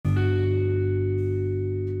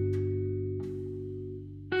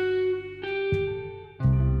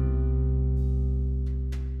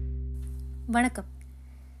வணக்கம்.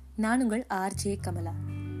 நான் உங்கள் ஆர்ஜே கமலா.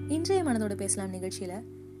 இன்றைய மனதோடு பேசலாம் நிகழ்ச்சியில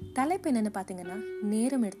தலைப்பு என்னன்னு பார்த்தீங்கன்னா,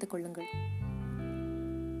 நேரம் எடுத்துக்கொள்ளுங்கள்.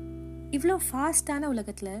 இவ்வளோ ஃபாஸ்டான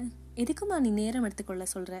உலகத்துல எதுக்குமா நீ நேரம் எடுத்துக்கொள்ள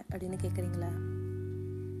சொல்ற அப்படின்னு கேட்குறீங்களா?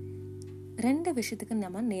 2 விஷயத்துக்கு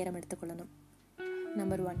நம்ம நேரம் எடுத்துக்கொள்ளணும்.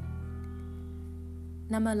 நம்பர் 1,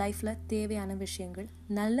 நம்ம லைஃப்ல தேவையான விஷயங்கள்,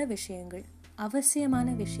 நல்ல விஷயங்கள்,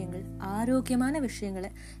 அவசியமான விஷயங்கள், ஆரோக்கியமான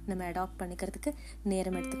விஷயங்களை நம்ம அடாப்ட் பண்ணிக்கிறதுக்கு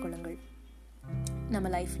நேரம் எடுத்துக்கொள்ளுங்கள். நம்ம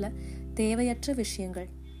லைஃப்ல தேவையற்ற விஷயங்கள்,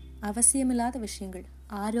 அவசியமில்லாத விஷயங்கள்,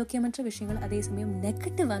 ஆரோக்கியமற்ற விஷயங்கள், அதே சமயம்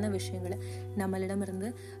நெகட்டிவான விஷயங்களை நம்மளிடமிருந்து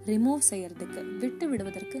ரிமூவ் செய்யறதுக்கு, விட்டு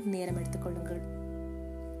விடுவதற்கு நேரம் எடுத்துக்கொள்ளுங்கள்.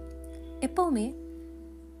 எப்பவுமே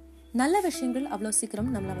நல்ல விஷயங்கள் அவ்வளோ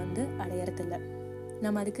சீக்கிரம் நம்மளை அடையறதில்லை.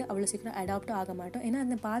 நம்ம அதுக்கு அவ்வளோ சீக்கிரம் அடாப்ட் ஆக மாட்டோம். ஏன்னா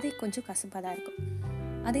அந்த பாதை கொஞ்சம் கசப்பாக தான் இருக்கும்.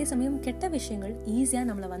 அதே சமயம் கெட்ட விஷயங்கள் ஈஸியாக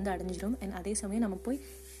நம்மளை அடைஞ்சிடும். அதே சமயம் நம்ம போய்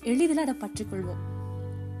எளிதில் அதை பற்றிக்கொள்வோம்.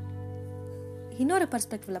 இன்னொரு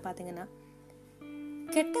பர்ஸ்பெக்டிவ்ல பார்த்தீங்கன்னா,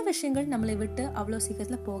 கெட்ட விஷயங்கள் நம்மளை விட்டு அவ்வளோ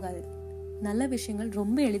சீக்கிரத்தில் போகாது. நல்ல விஷயங்கள்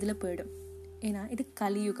ரொம்ப எளிதில் போயிடும். ஏன்னா இது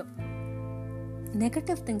கலியுகம்.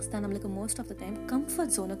 நெகட்டிவ் திங்ஸ் தான் நம்மளுக்கு most of the time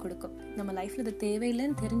comfort ஜோனை கொடுக்கும். நம்ம லைஃப்ல இது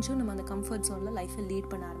தேவையில்லைன்னு தெரிஞ்சும் நம்ம அந்த கம்ஃபர்ட் ஜோனில் லைஃப்பை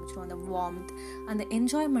லீட் பண்ண ஆரம்பிச்சிடும். அந்த வார்ம்த், அந்த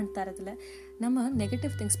என்ஜாய்மெண்ட் தரத்தில் நம்ம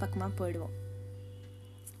நெகட்டிவ் திங்ஸ் பக்கமாக போயிடுவோம்.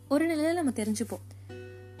 ஒரு நிலையில் நம்ம தெரிஞ்சுப்போம்,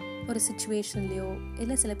 ஒரு சுச்சுவேஷன்லையோ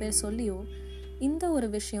இல்லை சில பேர் சொல்லியோ இந்த ஒரு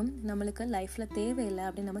விஷயம் நம்மளுக்கு லைஃப்பில் தேவையில்லை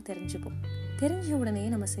அப்படின்னு நம்ம தெரிஞ்சுப்போம். தெரிஞ்ச உடனே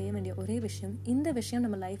நம்ம செய்ய வேண்டிய ஒரே விஷயம், இந்த விஷயம்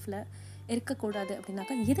நம்ம லைஃப்பில் இருக்கக்கூடாது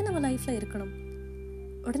அப்படின்னாக்கா எது நம்ம லைஃப்பில் இருக்கணும்,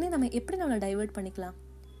 உடனே நம்ம எப்படி நம்மளை டைவர்ட் பண்ணிக்கலாம்,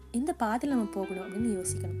 இந்த பாதையில் நம்ம போகணும் அப்படின்னு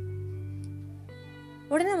யோசிக்கணும்.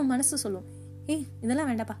 உடனே நம்ம மனசு சொல்லும்,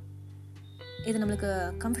 இதெல்லாம் வேண்டாப்பா, இது நம்மளுக்கு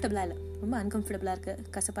கம்ஃபர்டபுளாக இல்லை, ரொம்ப அன்கம்ஃபர்டபுளாக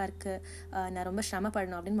இருக்குது, கசப்பாக இருக்குது, நான் ரொம்ப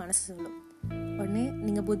சிரமப்படணும் அப்படின்னு மனசு சொல்லும். உடனே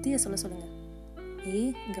நீங்கள் புத்தியை சொல்லுங்கள்,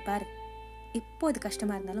 இங்கே பாரு, இப்போ அது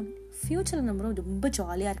கஷ்டமாக இருந்தாலும் ஃப்யூச்சரில் நம்ம ரொம்ப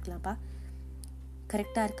ஜாலியாக இருக்கலாம்ப்பா,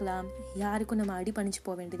 கரெக்டாக இருக்கலாம், யாருக்கும் நம்ம அடி பண்ணிச்சு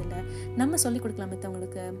போக வேண்டியதில்லை, நம்ம சொல்லிக் கொடுக்கலாம்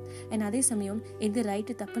மித்தவங்களுக்கு. அதே சமயம் எது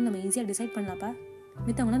ரைட்டு தப்புன்னு நம்ம ஈஸியாக டிசைட் பண்ணலாம்ப்பா,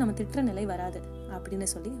 மித்தவங்கள நம்ம திட்டுற நிலை வராது அப்படின்னு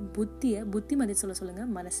சொல்லி புத்திமதி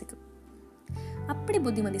சொல்லுங்கள் மனசுக்கு. அப்படி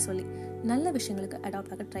புத்திமதி சொல்லி நல்ல விஷயங்களுக்கு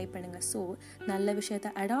அடாப்ட் ஆக ட்ரை பண்ணுங்கள். ஸோ நல்ல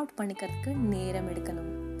விஷயத்தை அடாப்ட் பண்ணிக்கிறதுக்கு நேரம்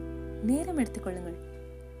எடுக்கணும். நேரம் எடுத்துக்கொள்ளுங்கள்,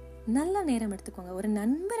 நல்ல நேரம் எடுத்துக்கோங்க. ஒரு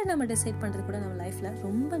நண்பரை நம்ம டிசைட் பண்றது கூட நம்ம லைஃப்ல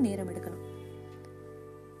ரொம்ப நேரம் எடுக்கணும்.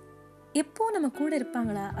 எப்போ நம்ம கூட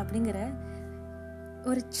இருப்பாங்களா அப்படிங்கிற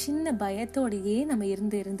ஒரு சின்ன பயத்தோடையே நம்ம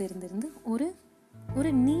இருந்து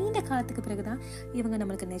ஒரு நீண்ட காலத்துக்கு பிறகுதான் இவங்க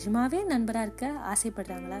நம்மளுக்கு நிஜமாவே நண்பரா இருக்க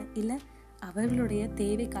ஆசைப்படுறாங்களா இல்ல அவர்களுடைய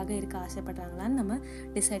தேவைக்காக இருக்க ஆசைப்படுறாங்களான்னு நம்ம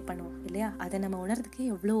டிசைட் பண்ணுவோம் இல்லையா? அதை நம்ம உணர்றதுக்கே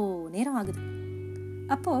எவ்வளோ நேரம் ஆகுது.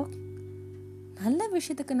 அப்போ நல்ல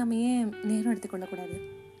விஷயத்துக்கு நம்ம ஏன் நேரம் எடுத்துக்கொள்ளக்கூடாது?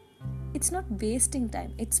 It's not wasting time,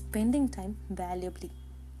 it's spending time valuably.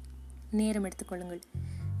 நேரம் எடுத்துக்கொள்ளுங்கள்.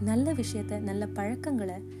 நல்ல விஷயத்தை, நல்ல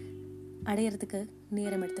பழக்கங்களை அடையிறதுக்கு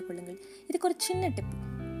நேரம் எடுத்துக்கொள்ளுங்கள். இதுக்கு ஒரு சின்ன டிப்,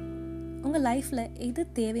 உங்கள் லைஃப்பில் எது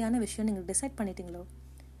தேவையான விஷயம் நீங்கள் டிசைட் பண்ணிட்டீங்களோ,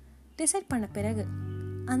 டிசைட் பண்ண பிறகு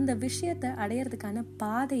அந்த விஷயத்தை அடையிறதுக்கான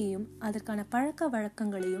பாதையையும் அதற்கான பழக்க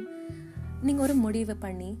வழக்கங்களையும் நீங்கள் ஒரு முடிவு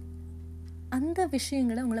பண்ணி அந்த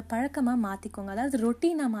விஷயங்களை உங்களை பழக்கமாக மாற்றிக்கோங்க. அதாவது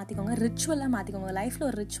ரொட்டீனாக மாற்றிக்கோங்க, ரிச்சுவலாக மாற்றிக்கோங்க. லைஃப்பில்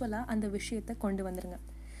ஒரு ரிச்சுவலாக அந்த விஷயத்தை கொண்டு வந்துடுங்க.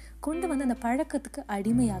 கொண்டு வந்து அந்த பழக்கத்துக்கு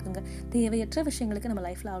அடிமையாகுங்க. தேவையற்ற விஷயங்களுக்கு நம்ம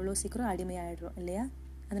லைஃப்பில் அவ்வளோ சீக்கிரம் அடிமையாகிடுறோம் இல்லையா?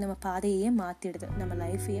 அது நம்ம பாதையே மாற்றிடுது, நம்ம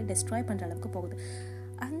லைஃப்பையே டெஸ்ட்ராய் பண்ணுற அளவுக்கு போகுது.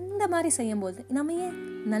 அந்த மாதிரி செய்யும்போது நம்ம ஏன்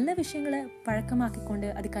நல்ல விஷயங்களை பழக்கமாக்கி கொண்டு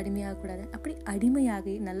அதுக்கு அடிமையாகக்கூடாது? அப்படி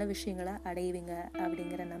அடிமையாகி நல்ல விஷயங்களை அடைவீங்க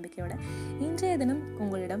அப்படிங்கிற நம்பிக்கையோட இன்றைய தினம்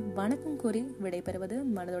உங்களிடம் வணக்கம் கூறி விடைபெறுவது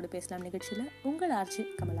மனதோடு பேசலாம் நிகழ்ச்சியில் உங்கள் ஆர்ஜி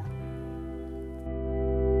கமலா.